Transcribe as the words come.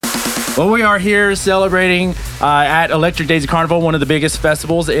Well, we are here celebrating at Electric Daisy Carnival, one of the biggest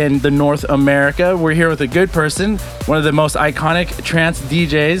festivals in the North America. We're here with a good person, one of the most iconic trance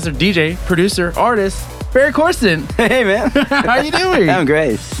DJs, or DJ, producer, artist, Ferry Corsten. Hey, man. How are you doing? I'm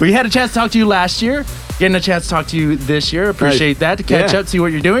great. We had a chance to talk to you last year. Getting a chance to talk to you this year. Appreciate that. To catch up, see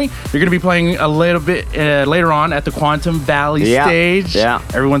what you're doing. You're going to be playing a little bit later on at the Quantum Valley stage. Yeah.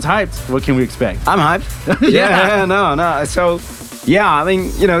 Everyone's hyped. What can we expect? I'm hyped. No. So, yeah, I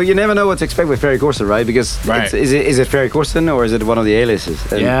mean, you never know what to expect with Ferry Corsten, right? Because is it Ferry Corsten or is it one of the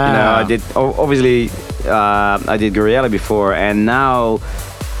aliases? And, I did, obviously, I did Goriella before, and now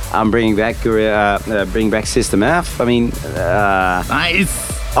I'm bringing back System F. I mean,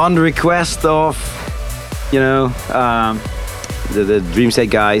 nice. On the request of, the Dream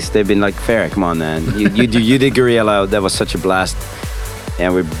State guys, they've been like, Ferry, come on, man. You did Goriella. That was such a blast.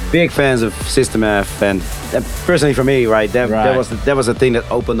 And we're big fans of System F. And personally for me, right, that was the thing that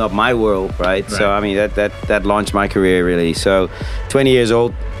opened up my world, right? So, I mean, that launched my career, really. So, 20 years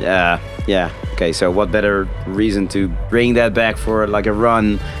old, okay, so what better reason to bring that back for like a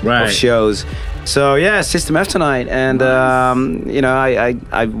run of shows? So yeah, System F tonight, and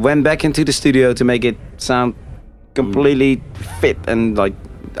I went back into the studio to make it sound completely fit and like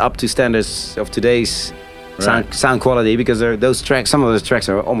up to standards of today's sound quality, because some of those tracks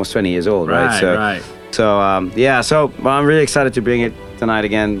are almost 20 years old, right? So I'm really excited to bring it tonight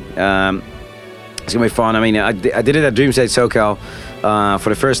again. It's gonna be fun. I mean, I did it at Dream State SoCal for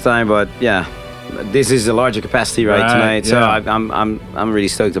the first time, but yeah. This is a larger capacity tonight, so I'm really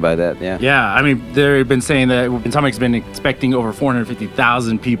stoked about that. Yeah. I mean, they've been saying that Atomic's been expecting over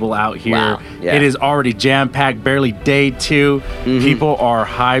 450,000 people out here. Wow. Yeah. It is already jam-packed, barely day 2. People are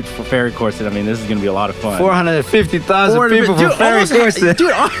hyped for Ferry Corsten. I mean, this is going to be a lot of fun. 450,000 people for Ferry Corsten.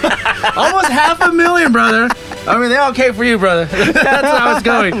 Dude, almost 500,000, brother. I mean, they all came for you, brother. That's how it's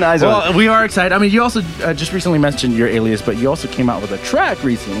going. Nice well, one. We are excited. I mean, you also just recently mentioned your alias, but you also came out with a track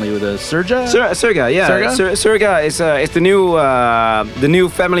recently with a Surga. Surga, yeah. Surga is the new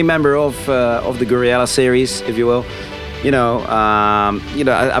family member of the Goriella series, if you will.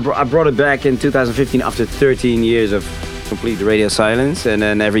 I brought it back in 2015 after 13 years of complete radio silence, and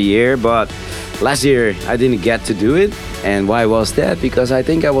then every year. But last year I didn't get to do it, and why was that? Because I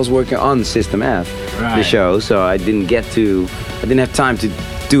think I was working on System F, the show, so I didn't have time to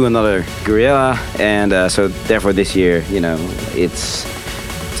do another Goriella, and so therefore this year, it's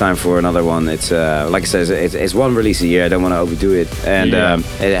time for another one. It's like I said, it's one release a year. I don't want to overdo it, and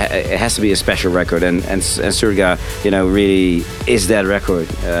it has to be a special record. And Surga, really is that record.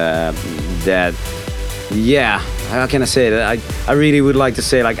 How can I say that? I really would like to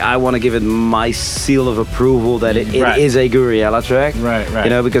say, like, I want to give it my seal of approval that it is a Goriella track. Right.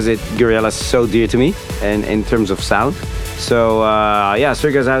 Because Goriella is so dear to me, and in terms of sound. So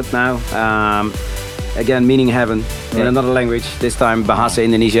Surga's out now. Again, meaning heaven in another language. This time Bahasa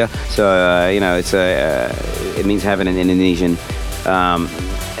Indonesia. So it means heaven in Indonesian.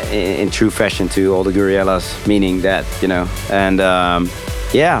 In true fashion to all the Goriellas, meaning that, and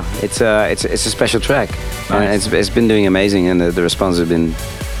it's a special track. Nice. And it's been doing amazing, and the response has been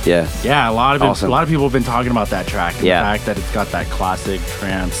a lot of awesome. A lot of people have been talking about that track, and the fact that it's got that classic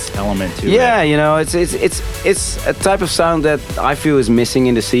trance element to it. It's a type of sound that I feel is missing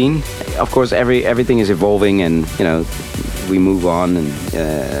in the scene. Of course, everything is evolving, and we move on, and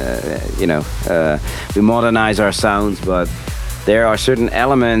we modernize our sounds, but there are certain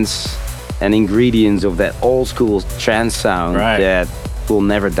elements and ingredients of that old school trance sound that will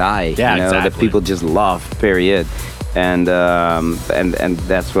never die. That people just love. Period. And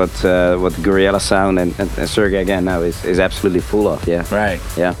that's what Goriella sound and Surga again now is absolutely full of. And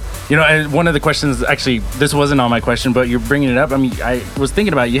one of the questions, actually, this wasn't on my question, but you're bringing it up. I mean, I was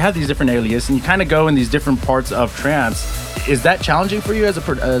thinking about it. You have these different aliases, and you kind of go in these different parts of trance. Is that challenging for you as a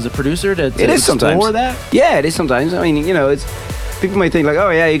producer to it is explore sometimes. that? Yeah, it is sometimes. I mean, it's. People might think like,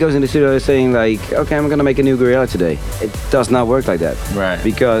 oh yeah, he goes in the studio saying like, okay, I'm gonna make a new Goriella today. It does not work like that. Right.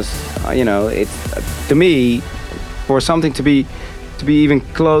 Because it's to me, for something to be even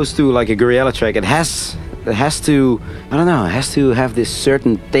close to like a Goriella track, it has to have this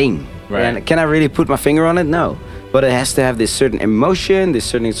certain thing. Right. And can I really put my finger on it? No. But it has to have this certain emotion, this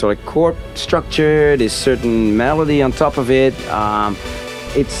certain sort of chord structure, this certain melody on top of it.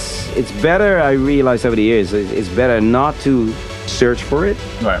 It's better, I realized over the years, it's better not to search for it,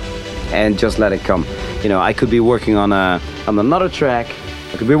 and just let it come. I could be working on another track.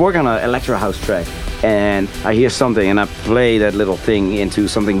 I could be working on an electro house track, and I hear something and I play that little thing into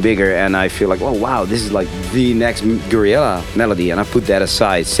something bigger and I feel like, oh wow, this is like the next gorilla melody, and I put that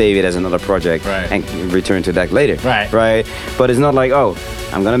aside, save it as another project, and return to that later. Right. But it's not like, oh,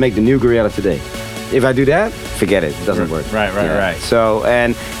 I'm gonna make the new gorilla today. If I do that, forget it. It doesn't work. Right. So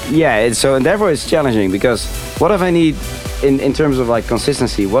and therefore it's challenging, because what if I need in terms of like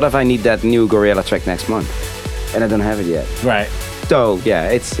consistency? What if I need that new gorilla track next month and I don't have it yet? Right. So yeah,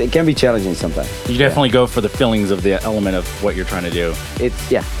 it can be challenging sometimes. You definitely go for the feelings of the element of what you're trying to do. It's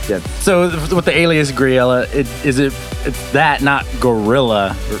So with the alias gorilla, it's that, not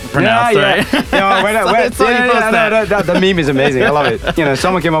gorilla pronounced, right? The meme is amazing. I love it.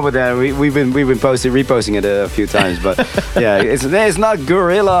 Someone came up with that. We've been reposting it a few times, but yeah, it's not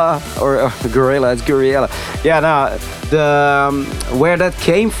gorilla or gorilla. It's gorilla. Yeah, no, where that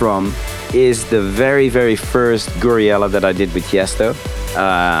came from is the very, very first gorilla that I did with Tiesto.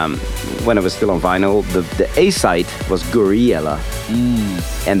 When it was still on vinyl, the A-side was Gorilla,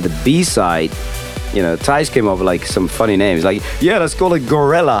 and the B-side, Thijs came up with like some funny names, like, yeah, let's call it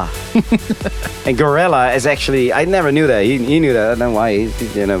Gorilla. And Gorilla is actually, I never knew that. He knew that. I don't know why,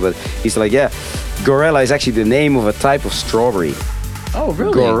 but he's like, yeah, Gorilla is actually the name of a type of strawberry. Oh,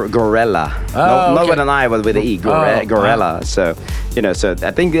 really? Gorilla. Not with an I, but with an E. Gorilla. So, so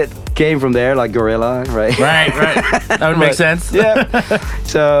I think it came from there, like gorilla, right? Right. That would make sense. Yeah.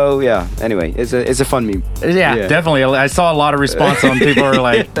 So, yeah. Anyway, it's a fun meme. Yeah, definitely. I saw a lot of response on people were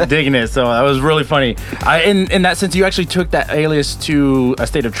like digging it, so that was really funny. In that sense, you actually took that alias to a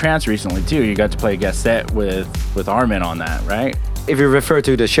State of Trance recently too. You got to play a guest set with Armin on that, right? If you refer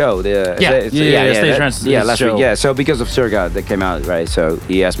to the show, State of Trance last show. week. Yeah, so because of Surga that came out, right? So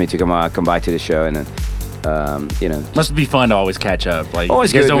he asked me to come by to the show, and then must be fun to always catch up. Like,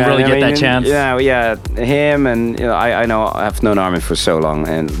 always you guys good, don't really get that chance. Yeah, him, and I've known Armin for so long,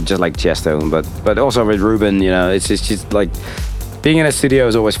 and just like Tiesto, but also with Ruben, it's just like being in a studio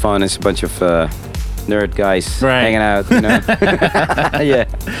is always fun. It's a bunch of nerd guys hanging out, Yeah.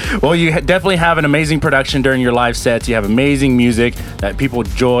 Well, you definitely have an amazing production during your live sets. You have amazing music that people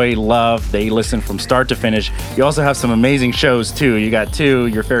enjoy, love. They listen from start to finish. You also have some amazing shows too. You got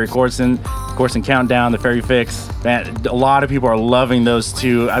your Ferry Corsten Countdown, the Ferry Fix. Man, a lot of people are loving those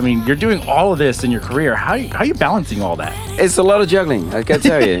two. I mean, you're doing all of this in your career. How are you balancing all that? It's a lot of juggling, I can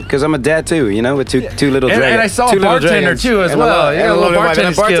tell you, because I'm a dad too, with two little dragons. And I saw a bartender too as well. A little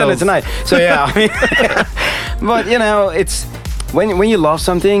bartender tonight. So yeah, I mean, but it's when you love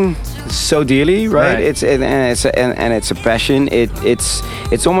something so dearly, right? It's a passion.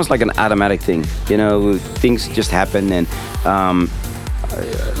 It's almost like an automatic thing. Things just happen, and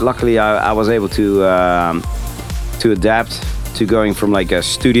luckily I was able to adapt to going from like a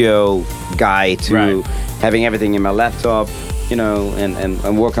studio guy to having everything in my laptop,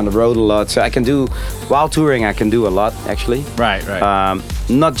 and work on the road a lot. So I can do, while touring, I can do a lot actually. Right.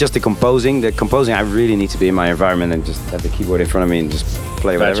 Not just the composing. The composing, I really need to be in my environment and just have the keyboard in front of me and just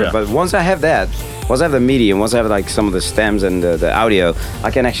play whatever. But once I have that, once I have the medium, once I have like some of the stems and the audio,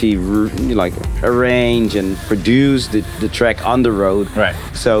 I can actually like arrange and produce the track on the road. Right.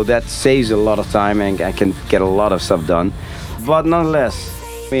 So that saves a lot of time and I can get a lot of stuff done. But nonetheless,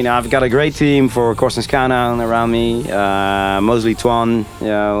 I've got a great team for Corsten's Countdown around me. Mostly Twan,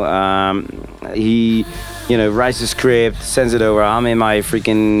 he, writes the script, sends it over. I'm in my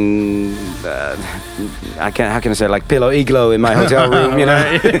freaking, how can I say, like pillow igloo in my hotel room, to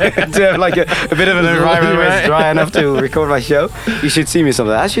have like a bit of an environment where it's dry enough to record my show. You should see me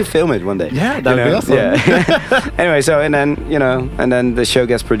sometime. I should film it one day. Yeah, that'd be awesome. Yeah. Anyway, so and then the show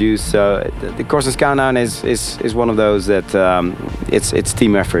gets produced. So the Corsten's Countdown is one of those that it's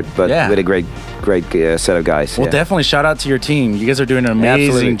team effort, but with a great set of guys. Well, definitely shout out to your team. You guys are doing an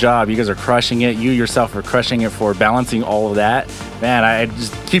amazing job. You guys are crushing it. You yourself are crushing it for balancing all of that. Man, I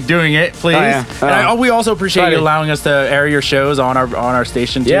just keep doing it, please. And we also appreciate you allowing us to air your shows on our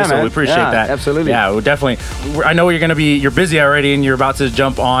station too. So we appreciate that. Absolutely. Yeah, we definitely. I know you're busy already, and you're about to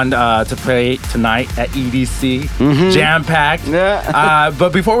jump on to play tonight at EDC, jam packed. Yeah.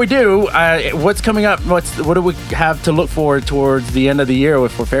 But before we do, what's coming up? What do we have to look forward towards the end of the year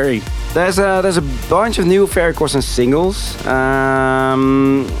for Ferry? There's a bunch of new Ferry Corsten singles,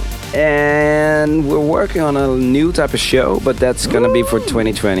 and we're working on a new type of show, but that's gonna be for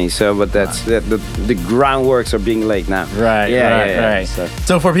 2020. So, but that's the groundworks are being laid now. Right.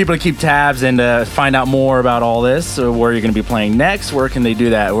 So for people to keep tabs and find out more about all this, or where you're gonna be playing next, where can they do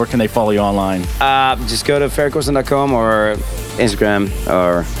that? Where can they follow you online? Just go to ferrycorsten.com or Instagram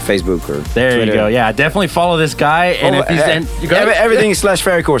or Facebook or There Twitter. you go. Yeah, definitely follow this guy. And if he's everything /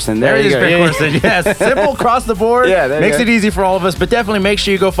 Ferry Corsten. there you it is, go. Ferry Corsten. Yes, simple across the board. Yeah, there you makes go. it easy for all of us. But definitely make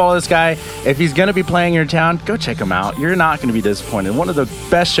sure you go follow this guy. If he's gonna be playing your town, go check him out. You're not gonna be disappointed. One of the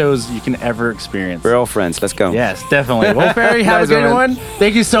best shows you can ever experience. We're all friends. Let's go. Yes, definitely. Well, Ferry, have Nice a good one, one. man.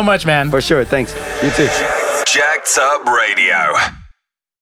 Thank you so much, man. For sure. Thanks. You too. Jacked Up Radio.